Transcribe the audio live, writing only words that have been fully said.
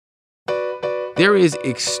There is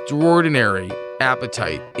extraordinary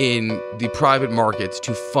appetite in the private markets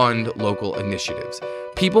to fund local initiatives.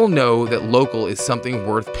 People know that local is something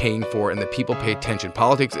worth paying for and that people pay attention.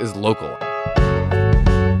 Politics is local.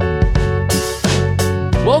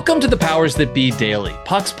 Welcome to the Powers That Be Daily,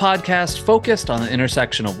 Puck's podcast focused on the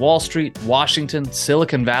intersection of Wall Street, Washington,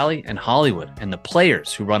 Silicon Valley, and Hollywood, and the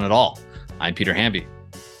players who run it all. I'm Peter Hamby.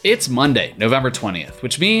 It's Monday, November 20th,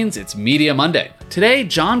 which means it's Media Monday. Today,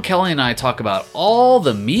 John Kelly and I talk about all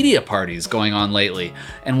the media parties going on lately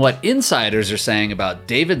and what insiders are saying about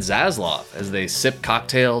David Zaslav as they sip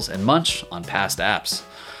cocktails and munch on past apps.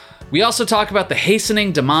 We also talk about the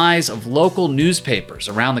hastening demise of local newspapers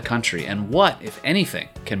around the country and what, if anything,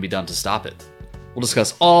 can be done to stop it. We'll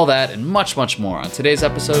discuss all that and much, much more on today's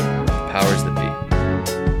episode of Powers That Be.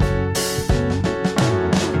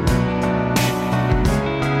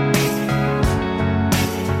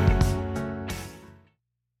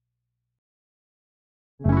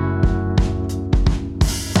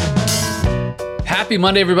 Happy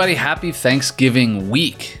Monday, everybody. Happy Thanksgiving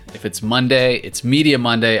week. If it's Monday, it's Media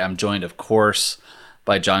Monday. I'm joined, of course,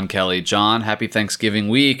 by John Kelly. John, happy Thanksgiving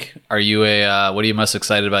week. What are you most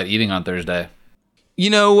excited about eating on Thursday? You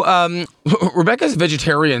know, Rebecca's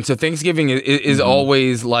vegetarian, so Thanksgiving is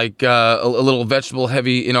always like a little vegetable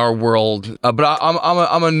heavy in our world. But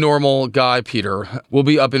I'm a normal guy, Peter. We'll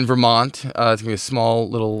be up in Vermont. It's gonna be a small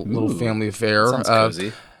little family affair. Sounds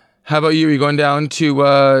cozy. How about you? Are you going down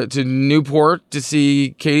to Newport to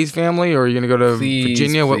see Katie's family, or are you going to go to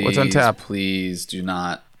Virginia? What's on tap? Please do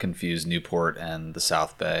not confuse Newport and the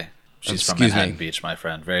South Bay. She's from Manhattan Beach, my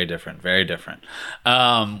friend. Very different, very different.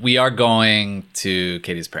 We are going to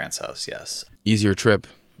Katie's parents' house, yes. Easier trip.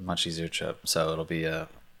 Much easier trip. So it'll be a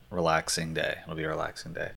relaxing day.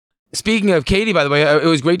 Speaking of Katie, by the way, it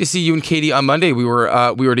was great to see you and Katie on Monday. We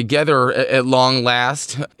were together at long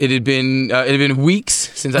last. It had been weeks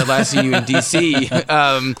since I last seen you in D.C.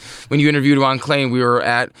 When you interviewed Ron Klain, we were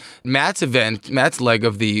at Matt's event, Matt's leg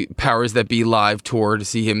of the Powers That Be live tour to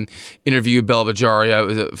see him interview Bella Bajaria. It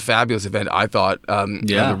was a fabulous event, I thought. On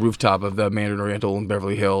the rooftop of the Mandarin Oriental in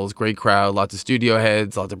Beverly Hills. Great crowd, lots of studio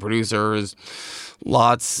heads, lots of producers.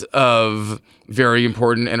 Lots of very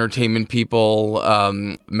important entertainment people.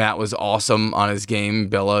 Matt was awesome on his game.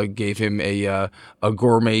 Bella gave him a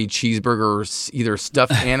gourmet cheeseburger, either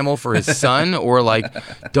stuffed animal for his son or like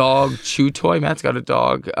dog chew toy. Matt's got a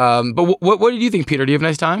dog. But what did you think, Peter? Do you have a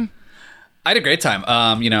nice time? I had a great time.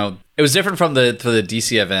 It was different from the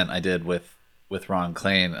DC event I did with Ron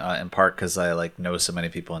Klain, in part because I know so many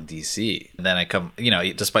people in DC. And then I come,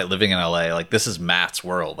 despite living in LA, this is Matt's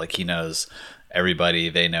world. He knows everybody,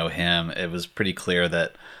 they know him. It was pretty clear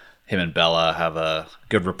that him and Bella have a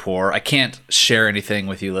good rapport. I can't share anything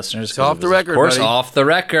with you listeners. It's off the record, of course, buddy. Off the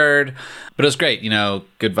record. But it was great.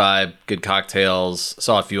 Good vibe, good cocktails.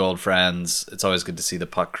 Saw a few old friends. It's always good to see the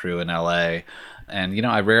Puck crew in LA. And,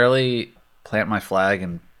 I rarely plant my flag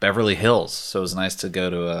in Beverly Hills. So it was nice to go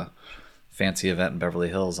to a fancy event in Beverly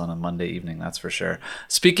Hills on a Monday evening, that's for sure.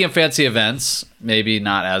 Speaking of fancy events, maybe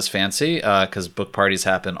not as fancy, because book parties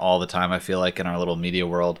happen all the time, I feel like, in our little media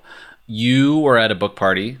world. You were at a book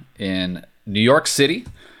party in New York City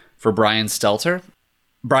for Brian Stelter.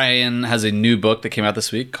 Brian has a new book that came out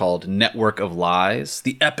this week called Network of Lies,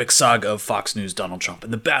 the epic saga of Fox News, Donald Trump,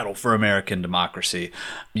 and the battle for American democracy.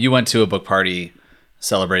 You went to a book party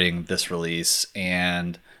celebrating this release,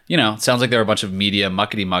 and it sounds like there were a bunch of media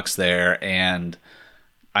muckety-mucks there, and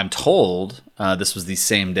I'm told this was the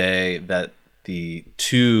same day that the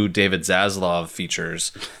 2 David Zaslav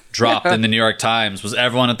features dropped in the New York Times. Was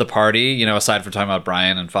everyone at the party, aside from talking about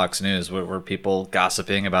Brian and Fox News, were people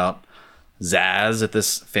gossiping about Zaz at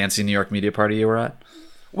this fancy New York media party you were at?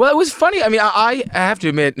 Well, it was funny. I mean, I have to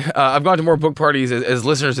admit, I've gone to more book parties as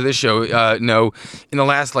listeners of this show know in the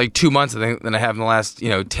last 2 months, I think, than I have in the last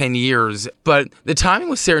 10 years. But the timing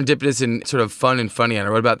was serendipitous and sort of fun and funny. And I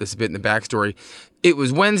wrote about this a bit in the backstory. It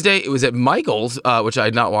was Wednesday. It was at Michael's, which I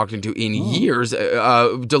had not walked into in years.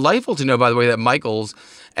 Delightful to know, by the way, that Michael's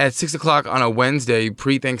at 6 o'clock on a Wednesday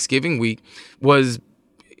pre-Thanksgiving week was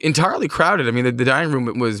entirely crowded. I mean, the dining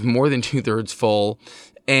room was more than 2/3 full.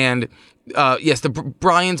 And yes, the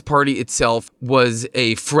Brian's party itself was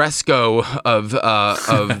a fresco of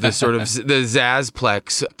the sort of the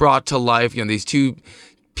Zazplex brought to life. These 2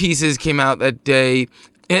 pieces came out that day.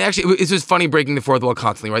 And actually, it's just funny breaking the fourth wall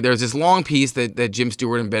constantly, right? There's this long piece that Jim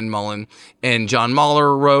Stewart and Ben Mullen and John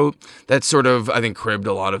Mahler wrote that sort of, I think, cribbed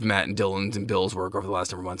a lot of Matt and Dylan's and Bill's work over the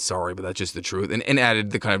last number of months. Sorry, but that's just the truth. And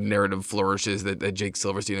added the kind of narrative flourishes that Jake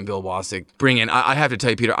Silverstein and Bill Wasick bring in. I have to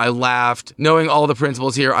tell you, Peter, I laughed. Knowing all the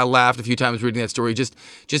principles here, I laughed a few times reading that story. Just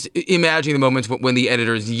imagining the moments when the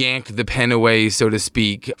editors yanked the pen away, so to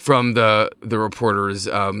speak, from the reporters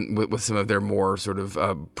with some of their more sort of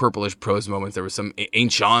purplish prose moments. There was some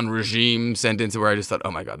ancient regime sentence where I just thought,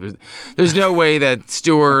 oh my God, there's no way that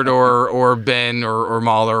Stewart or Ben or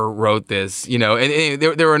Mahler wrote this, you know. And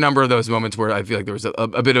there were a number of those moments where I feel like there was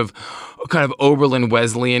a bit of kind of Oberlin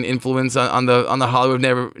Wesleyan influence on the Hollywood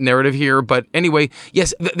narrative here. But anyway,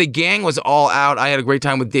 yes, the gang was all out. I had a great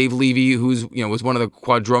time with Dave Levy, who's was one of the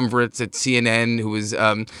quadrumvirates at CNN, who was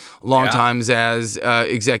longtime Zaz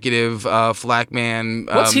executive, Flackman.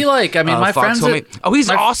 What's he like? I mean, my friends.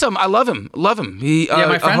 He's awesome. I love him. Love him.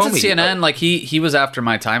 My friends at CNN, like he was after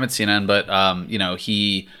my time at CNN, but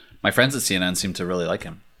my friends at CNN seem to really like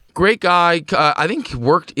him. Great guy. I think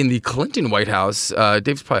worked in the Clinton White House.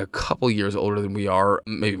 Dave's probably a couple years older than we are,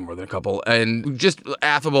 maybe more than a couple, and just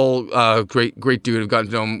affable, great dude. I've gotten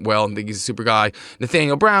to know him well and think he's a super guy.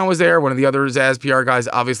 Nathaniel Brown was there, one of the other Zaz PR guys.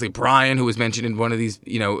 Obviously, Brian, who was mentioned in one of these,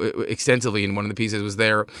 extensively in one of the pieces, was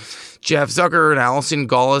there. Jeff Zucker and Allison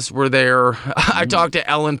Gaulis were there. I talked to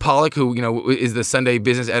Ellen Pollack, who is the Sunday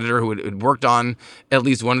business editor, who had worked on at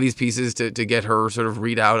least one of these pieces to get her sort of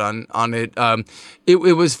readout on it. It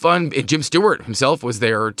was fun. Jim Stewart himself was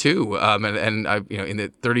there too, and I, in the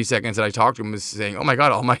 30 seconds that I talked to him, was saying, "Oh my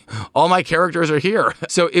God, all my characters are here."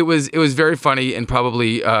 So it was very funny and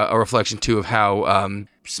probably a reflection too of how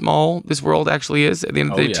small this world actually is at the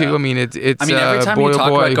end of the day too. I mean, it's. I mean, every time you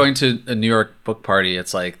talk about going to a New York book party,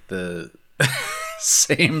 it's like the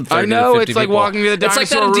same 30 I know, to 50 it's like people. walking to the dinosaur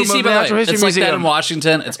It's like that in room DC, of the Natural History It's like Museum. that in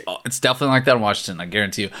Washington. It's definitely like that in Washington, I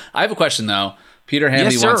guarantee you. I have a question though. Peter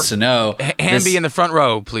Hamby wants to know. Hamby in the front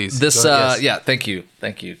row, please. This, thank you,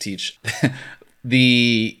 Teach.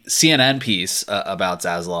 The CNN piece about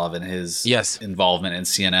Zaslav and his involvement in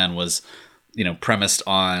CNN was, premised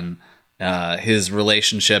on his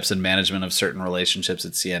relationships and management of certain relationships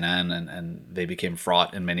at CNN, and they became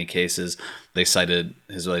fraught in many cases. They cited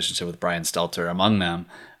his relationship with Brian Stelter among them.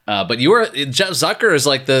 But Jeff Zucker is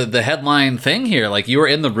like the headline thing here. Like, you were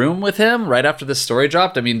in the room with him right after this story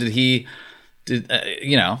dropped. I mean,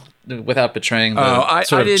 without betraying the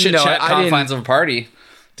sort of chit-chat confines of a party,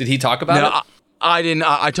 did he talk about it? I didn't.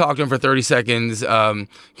 I talked to him for 30 seconds,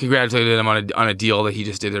 congratulated him on a deal that he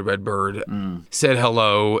just did at Redbird, said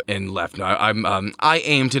hello, and left. No, I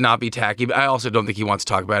aim to not be tacky, but I also don't think he wants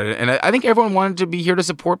to talk about it. And I think everyone wanted to be here to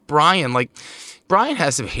support Brian. Like, Brian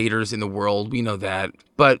has some haters in the world, we know that,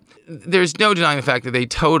 but there's no denying the fact that they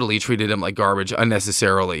totally treated him like garbage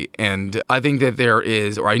unnecessarily. And I think that there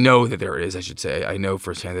is, or I know that there is, I should say, I know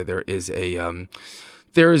firsthand that there is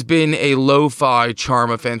there has been a lo-fi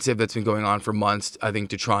charm offensive that's been going on for months, I think,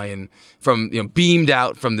 to try and, beamed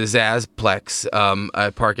out from the Zazplex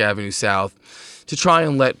at Park Avenue South, to try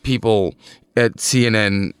and let people at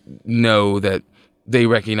CNN know that they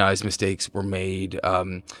recognize mistakes were made.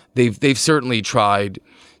 They've certainly tried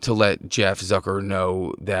to let Jeff Zucker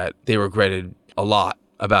know that they regretted a lot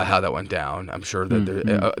about how that went down. I'm sure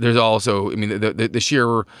that there's also, the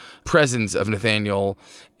sheer presence of Nathaniel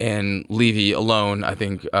and Levy alone, I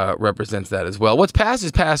think, represents that as well. What's past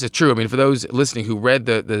is past is true. I mean, for those listening who read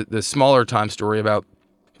the smaller time story about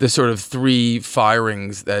the sort of 3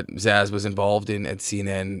 firings that Zaz was involved in at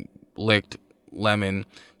CNN, Licht, Lemon,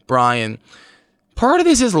 Brian, part of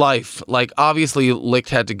this is life. Like, obviously, Licht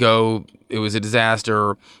had to go. It was a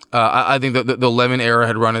disaster. I think that the Lemon era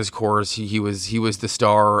had run his course. He was the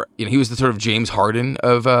star. He was the sort of James Harden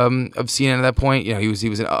of CNN at that point. He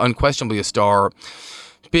was unquestionably a star.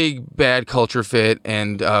 Big bad culture fit,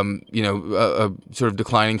 and a sort of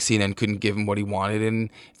declining CNN couldn't give him what he wanted, and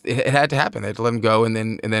it had to happen. They had to let him go, and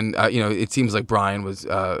then it seems like Brian was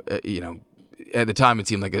at the time, it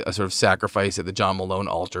seemed like a sort of sacrifice at the John Malone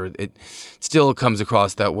altar. It still comes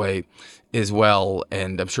across that way as well,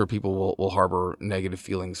 and I'm sure people will harbor negative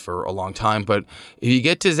feelings for a long time. But if you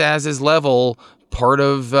get to Zaz's level, part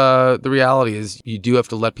of the reality is you do have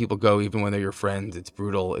to let people go, even when they're your friends. It's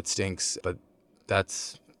brutal, it stinks, but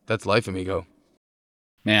that's life, amigo.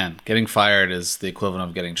 Man, getting fired is the equivalent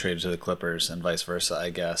of getting traded to the Clippers, and vice versa, I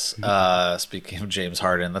guess. Speaking of James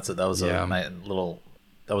Harden, that was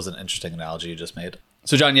an interesting analogy you just made.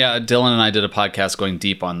 So, John, Dylan and I did a podcast going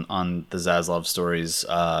deep on the Zaslav stories.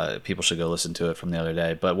 People should go listen to it from the other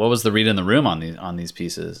day. But what was the read in the room on these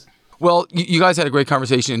pieces? Well, you guys had a great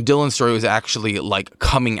conversation, and Dylan's story was actually like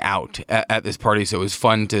coming out at this party, so it was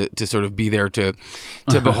fun to sort of be there to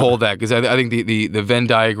behold that, because I think the Venn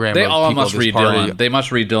diagram. They of all people must at this read party, Dylan. They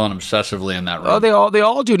must read Dylan obsessively in that room. Oh, they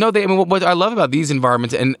all do. No, I mean, what I love about these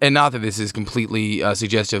environments, and not that this is completely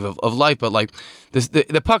suggestive of life, but like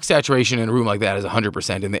the puck saturation in a room like that is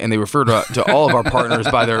 100%, and they refer to all of our partners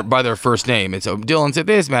by their first name. And so Dylan said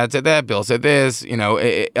this, Matt said that, Bill said this,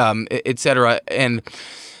 et cetera. And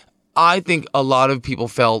I think a lot of people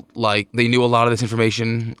felt like they knew a lot of this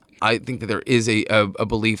information. I think that there is a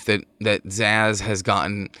belief that Zaz has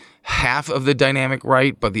gotten half of the dynamic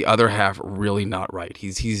right, but the other half really not right.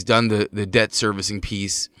 He's done the debt servicing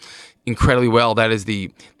piece incredibly well. That is the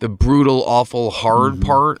brutal, awful, hard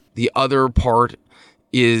part. The other part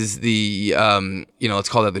is the let's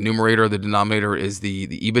call that the numerator. The denominator is the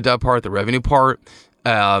EBITDA part, the revenue part,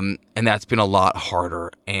 and that's been a lot harder.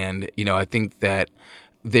 And I think that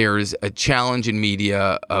there's a challenge in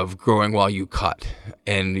media of growing while you cut.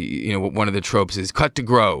 And, one of the tropes is cut to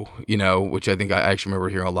grow, which I think I actually remember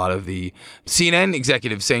hearing a lot of the CNN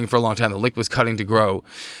executives saying for a long time, the lick was cutting to grow.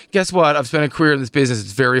 Guess what? I've spent a career in this business.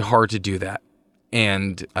 It's very hard to do that.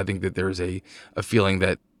 And I think that there's a feeling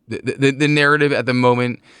that the narrative at the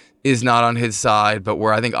moment is not on his side, but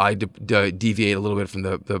where I think I deviate a little bit from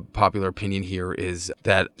the popular opinion here is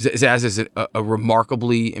that Zaz is a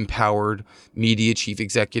remarkably empowered media chief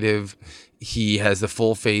executive. He has the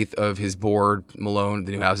full faith of his board, Malone,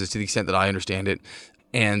 the Newhouses, to the extent that I understand it,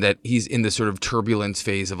 and that he's in the sort of turbulence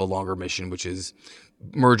phase of a longer mission, which is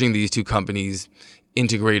merging these two companies,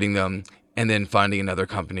 integrating them, and then finding another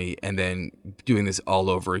company, and then doing this all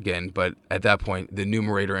over again. But at that point, the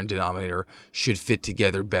numerator and denominator should fit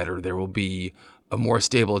together better. There will be a more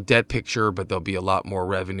stable debt picture, but there'll be a lot more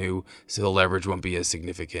revenue, so the leverage won't be as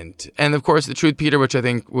significant. And of course, the truth, Peter, which I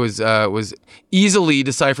think was easily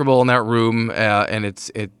decipherable in that room, and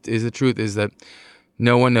the truth is that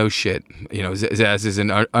no one knows shit. Zaz is in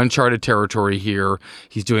uncharted territory here.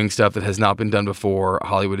 He's doing stuff that has not been done before.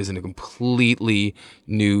 Hollywood is in a completely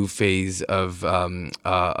new phase of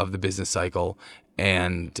the business cycle,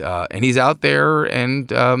 and he's out there,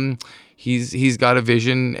 and he's got a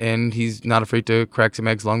vision, and he's not afraid to crack some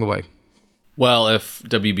eggs along the way. Well, if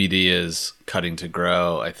WBD is cutting to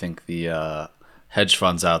grow, I think the hedge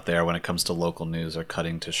funds out there when it comes to local news are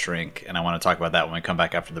cutting to shrink. And I want to talk about that when we come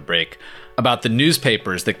back after the break, about the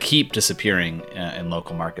newspapers that keep disappearing in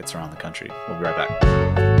local markets around the country. We'll be right back.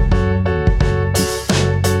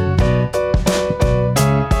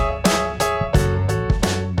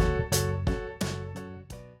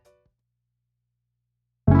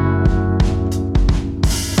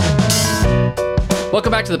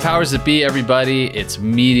 Welcome back to the Powers That Be, everybody. It's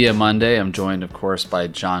Media Monday. I'm joined, of course, by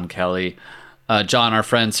John Kelly. John, our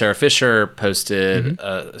friend Sarah Fisher posted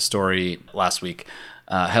a story last week,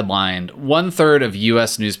 headlined, 1/3 of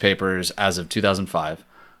U.S. newspapers as of 2005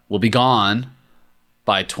 will be gone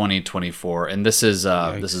by 2024. And this is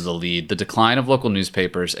the lead. The decline of local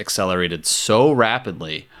newspapers accelerated so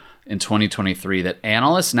rapidly in 2023 that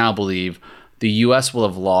analysts now believe the U.S. will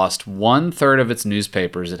have lost 1/3 of its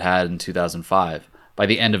newspapers it had in 2005 by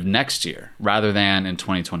the end of next year, rather than in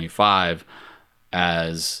 2025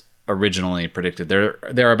 as originally predicted. There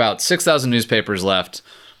are about 6,000 newspapers left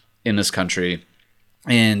in this country.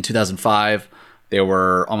 In 2005, there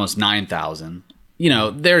were almost 9,000.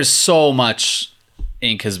 There's so much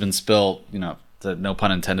ink has been spilled, no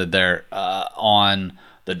pun intended there, on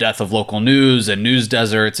the death of local news and news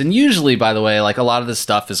deserts. And usually, by the way, like a lot of this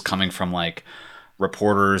stuff is coming from like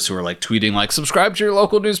reporters who are like tweeting like, subscribe to your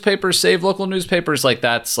local newspapers, save local newspapers. Like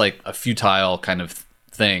that's like a futile kind of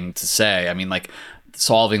thing to say. I mean, like,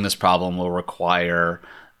 solving this problem will require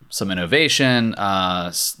some innovation,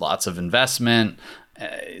 lots of investment,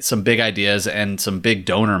 some big ideas, and some big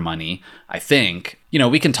donor money, I think.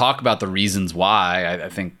 We can talk about the reasons why. I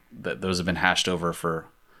think that those have been hashed over for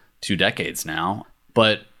 2 decades now.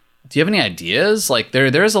 But do you have any ideas? Like,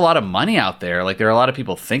 there's a lot of money out there. Like, there are a lot of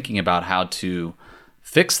people thinking about how to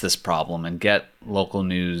fix this problem and get local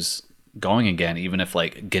news going again, even if,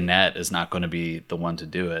 like, Gannett is not going to be the one to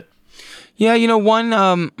do it. Yeah,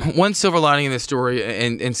 one silver lining in this story,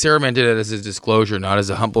 and Sarah meant it as a disclosure, not as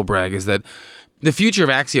a humble brag, is that the future of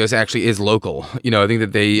Axios actually is local. I think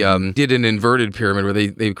that they did an inverted pyramid where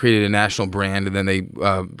they created a national brand, and then they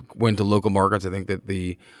went to local markets. I think that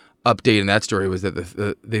the update in that story was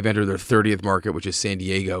that they've entered their 30th market, which is San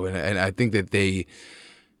Diego, and I think that I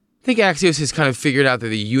think Axios has kind of figured out that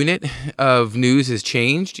the unit of news has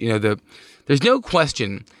changed. There's no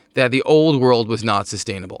question that the old world was not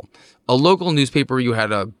sustainable. A local newspaper, you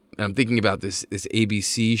had a And I'm thinking about this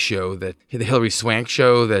ABC show, the Hillary Swank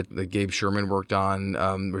show that Gabe Sherman worked on,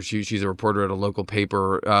 where she's a reporter at a local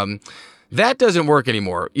paper. That doesn't work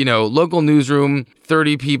anymore. Local newsroom,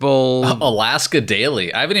 30 people. Alaska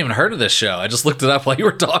Daily. I haven't even heard of this show. I just looked it up while you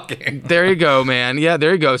were talking. There you go, man. Yeah,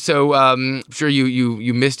 there you go. So I'm sure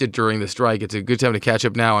you missed it during the strike. It's a good time to catch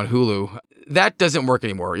up now on Hulu. That doesn't work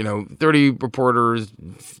anymore. 30 reporters,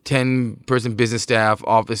 10-person business staff,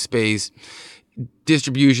 office space,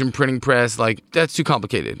 distribution, printing press, that's too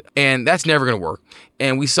complicated. And that's never going to work.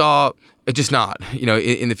 And we saw it just not,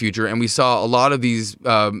 in the future. And we saw a lot of these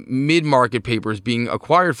mid-market papers being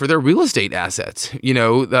acquired for their real estate assets.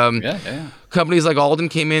 Companies like Alden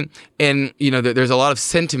came in, and there's a lot of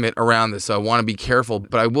sentiment around this. So I want to be careful,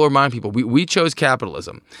 but I will remind people we chose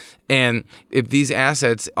capitalism, and if these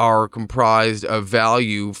assets are comprised of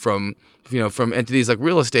value from entities like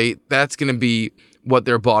real estate, that's going to be what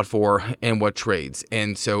they're bought for and what trades.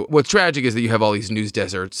 And so what's tragic is that you have all these news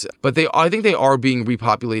deserts, but I think they are being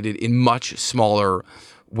repopulated in much smaller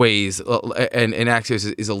ways. And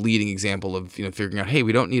Axios is a leading example of, figuring out, hey,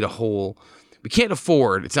 we can't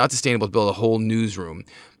afford, it's not sustainable to build a whole newsroom.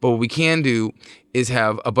 But what we can do is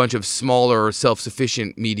have a bunch of smaller,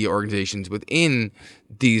 self-sufficient media organizations within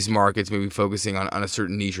these markets, maybe focusing on a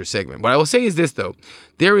certain niche or segment. What I will say is this, though.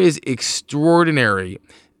 There is extraordinary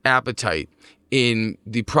appetite in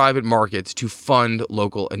the private markets to fund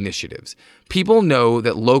local initiatives. People know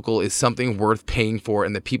that local is something worth paying for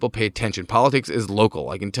and that people pay attention. Politics is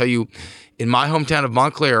local. I can tell you, in my hometown of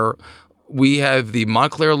Montclair, we have the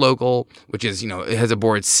Montclair Local, which is, it has a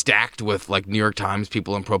board stacked with New York Times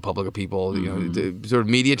people and ProPublica people, the sort of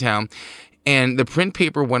media town. And the print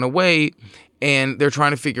paper went away, and they're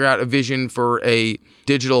trying to figure out a vision for a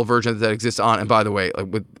digital version that exists on. And by the way,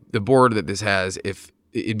 with the board that this has,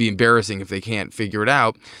 it'd be embarrassing if they can't figure it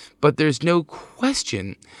out. But there's no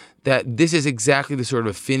question that this is exactly the sort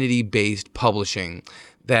of affinity-based publishing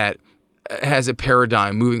that has a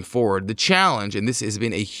paradigm moving forward. The challenge, and this has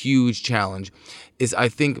been a huge challenge, is I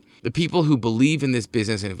think the people who believe in this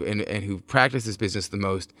business and who practice this business the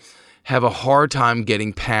most have a hard time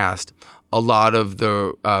getting past a lot of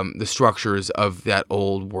the structures of that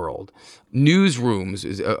old world. Newsrooms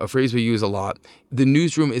is a phrase we use a lot. The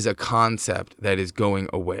newsroom is a concept that is going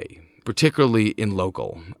away, particularly in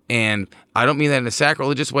local. And I don't mean that in a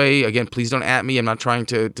sacrilegious way. Again, please don't at me. I'm not trying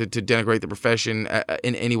to denigrate the profession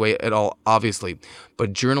in any way at all, obviously.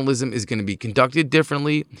 But journalism is going to be conducted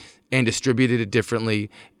differently and distributed differently.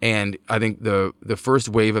 And I think the first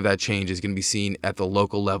wave of that change is going to be seen at the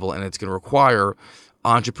local level, and it's going to require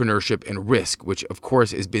entrepreneurship and risk, which of course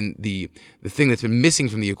has been the thing that's been missing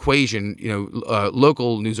from the equation.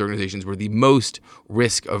 Local news organizations were the most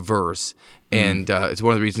risk averse, and it's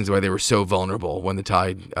one of the reasons why they were so vulnerable when the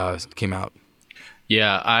tide came out.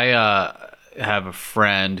 Yeah, I have a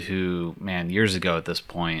friend who, years ago at this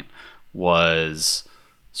point, was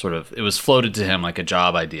it was floated to him like a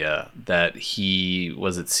job idea that he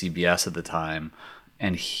was at CBS at the time,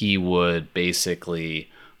 and he would basically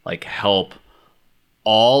help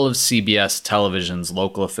all of CBS Television's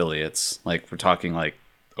local affiliates, we're talking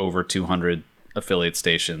over 200 affiliate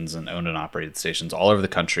stations and owned and operated stations all over the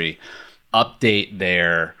country, update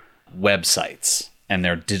their websites and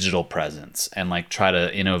their digital presence and try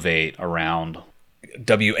to innovate around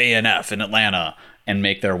WANF in Atlanta and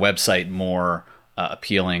make their website more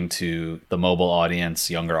appealing to the mobile audience,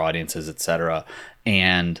 younger audiences, etc.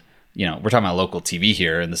 And, we're talking about local TV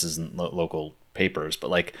here, and this isn't local papers,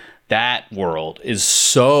 but that world is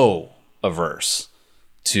so averse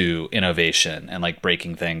to innovation and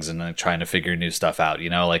breaking things and trying to figure new stuff out,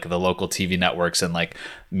 the local TV networks and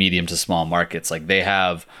medium to small markets, they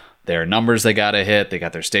have their numbers they got to hit. They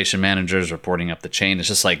got their station managers reporting up the chain. It's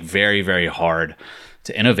just very, very hard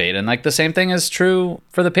to innovate. And the same thing is true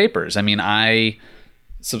for the papers. I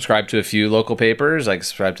subscribe to a few local papers. I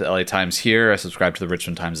subscribe to the LA Times here. I subscribe to the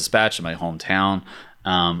Richmond Times-Dispatch in my hometown.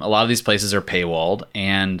 A lot of these places are paywalled,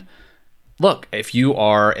 and look, if you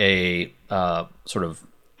are a sort of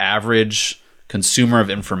average consumer of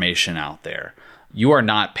information out there, you are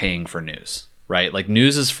not paying for news, right?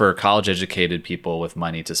 News is for college-educated people with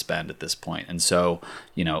money to spend at this point. And so,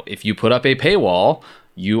 if you put up a paywall,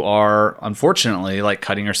 you are unfortunately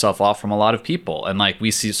cutting yourself off from a lot of people. And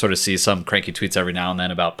we see some cranky tweets every now and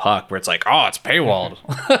then about Puck where it's oh, it's paywalled.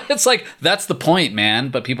 It's that's the point, man.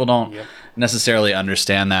 But people don't necessarily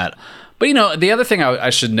understand that. But, the other thing I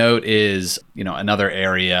should note is, another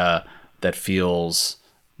area that feels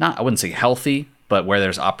I wouldn't say healthy, but where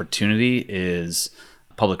there's opportunity is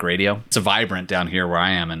public radio. It's vibrant down here where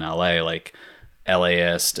I am in LA,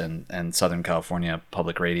 LAist and Southern California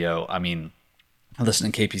public radio. I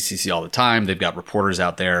listen to KPCC all the time. They've got reporters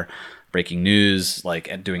out there breaking news,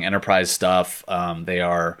 like doing enterprise stuff. They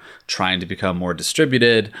are trying to become more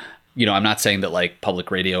distributed. I'm not saying that like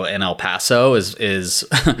public radio in El Paso is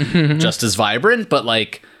just as vibrant, but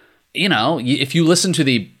like, if you listen to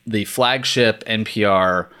the flagship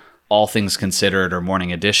NPR All Things Considered or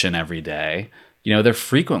Morning Edition every day, they're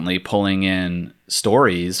frequently pulling in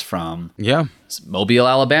stories from Mobile,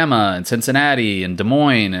 Alabama, and Cincinnati, and Des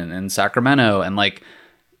Moines, and Sacramento, and like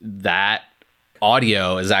that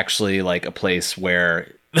audio is actually like a place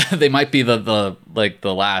where they might be the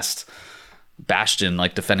last bastion,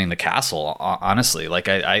 like defending the castle. Honestly, like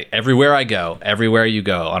I everywhere you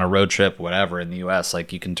go on a road trip, whatever in the U.S.,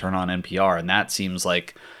 like you can turn on NPR, and that seems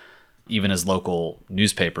like, even as local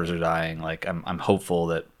newspapers are dying, like I'm hopeful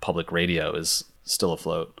that public radio is still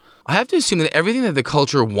afloat. I have to assume that everything that the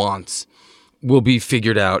culture wants will be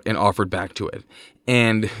figured out and offered back to it.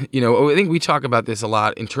 And, I think we talk about this a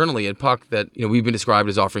lot internally at Puck, that, we've been described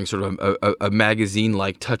as offering sort of a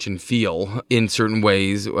magazine-like touch and feel in certain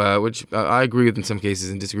ways, which I agree with in some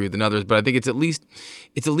cases and disagree with in others. But I think it's at least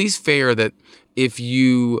fair that if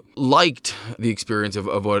you liked the experience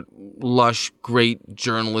of what lush, great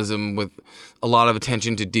journalism with a lot of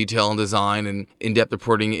attention to detail and design and in-depth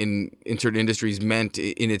reporting in certain industries meant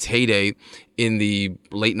in its heyday in the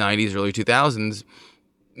late 90s, early 2000s,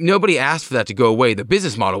 nobody asked for that to go away. The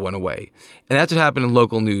business model went away. And that's what happened in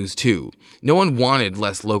local news, too. No one wanted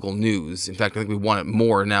less local news. In fact, I think we want it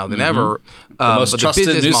more now than ever. The most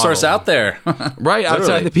trusted news source out there. Right,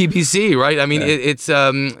 outside the PPC, right? I mean,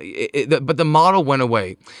 but the model went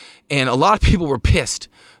away. And a lot of people were pissed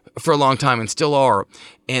for a long time and still are.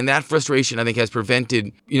 And that frustration, I think, has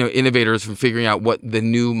prevented, innovators from figuring out what the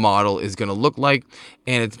new model is going to look like.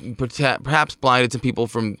 And it's perhaps blinded some people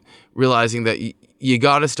from realizing that you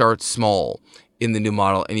got to start small in the new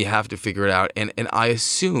model, and you have to figure it out. And I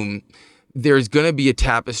assume there's going to be a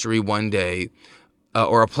tapestry one day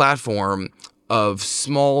or a platform of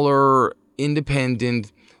smaller,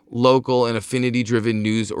 independent, local, and affinity-driven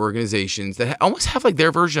news organizations that almost have like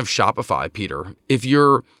their version of Shopify, Peter. If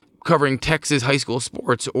you're covering Texas high school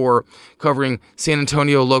sports or covering San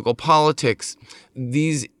Antonio local politics,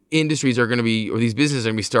 these industries are going to be, or these businesses are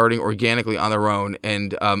going to be starting organically on their own.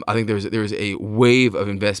 And I think there's a wave of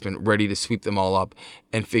investment ready to sweep them all up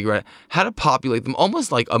and figure out how to populate them,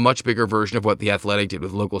 almost like a much bigger version of what The Athletic did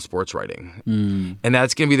with local sports writing. And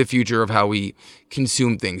that's going to be the future of how we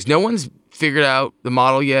consume things. No one's figured out the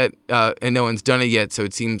model yet, and no one's done it yet, so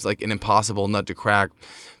it seems like an impossible nut to crack.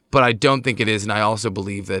 But I don't think it is, and I also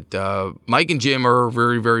believe that Mike and Jim are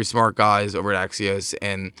very, very smart guys over at Axios,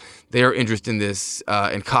 and they are interested in this,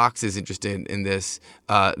 and Cox is interested in this.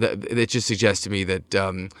 That just suggests to me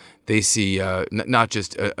that they see not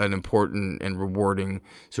just an important and rewarding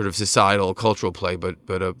sort of societal, cultural play, but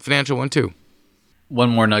a financial one too. One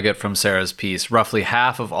more nugget from Sarah's piece. Roughly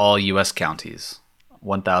half of all U.S. counties,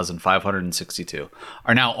 1,562,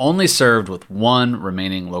 are now only served with one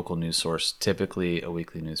remaining local news source, typically a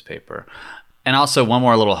weekly newspaper. And also one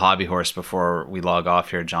more little hobby horse before we log off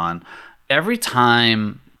here, John. Every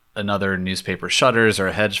time another newspaper shutters or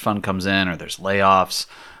a hedge fund comes in or there's layoffs,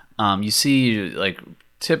 you see like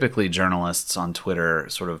typically journalists on Twitter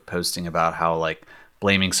sort of posting about how like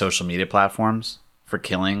blaming social media platforms for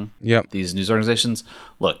killing these news organizations.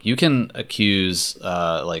 Look, you can accuse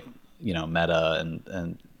Meta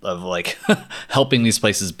and of like helping these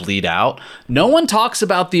places bleed out. No one talks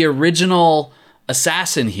about the original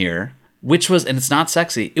assassin here, which was, and it's not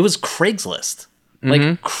sexy, it was Craigslist. Like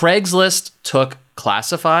Craigslist took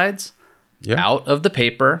classifieds out of the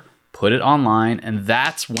paper, put it online, and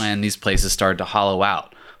that's when these places started to hollow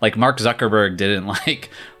out. Like Mark Zuckerberg didn't like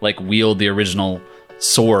wield the original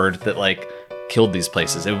sword that like killed these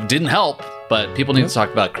places. It didn't help, but people need to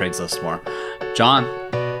talk about Craigslist more. John,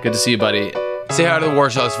 good to see you, buddy. Say hi to the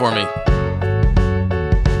Warshaws for me.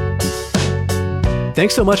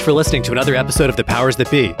 Thanks so much for listening to another episode of The Powers That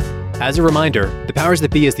Be. As a reminder, The Powers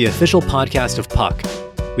That Be is the official podcast of Puck.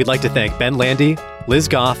 We'd like to thank Ben Landy, Liz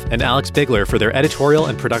Goff, and Alex Bigler for their editorial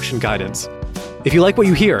and production guidance. If you like what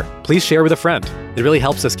you hear, please share with a friend. It really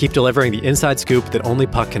helps us keep delivering the inside scoop that only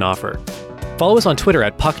Puck can offer. Follow us on Twitter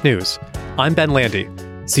at Puck News. I'm Ben Landy.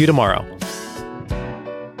 See you tomorrow.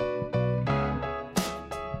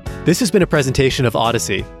 This has been a presentation of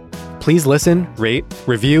Odyssey. Please listen, rate,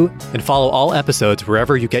 review, and follow all episodes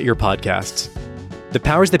wherever you get your podcasts. The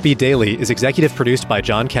Powers That Be Daily is executive produced by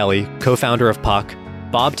John Kelly, co-founder of Puck,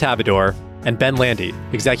 Bob Tabador, and Ben Landy,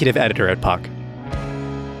 executive editor at Puck.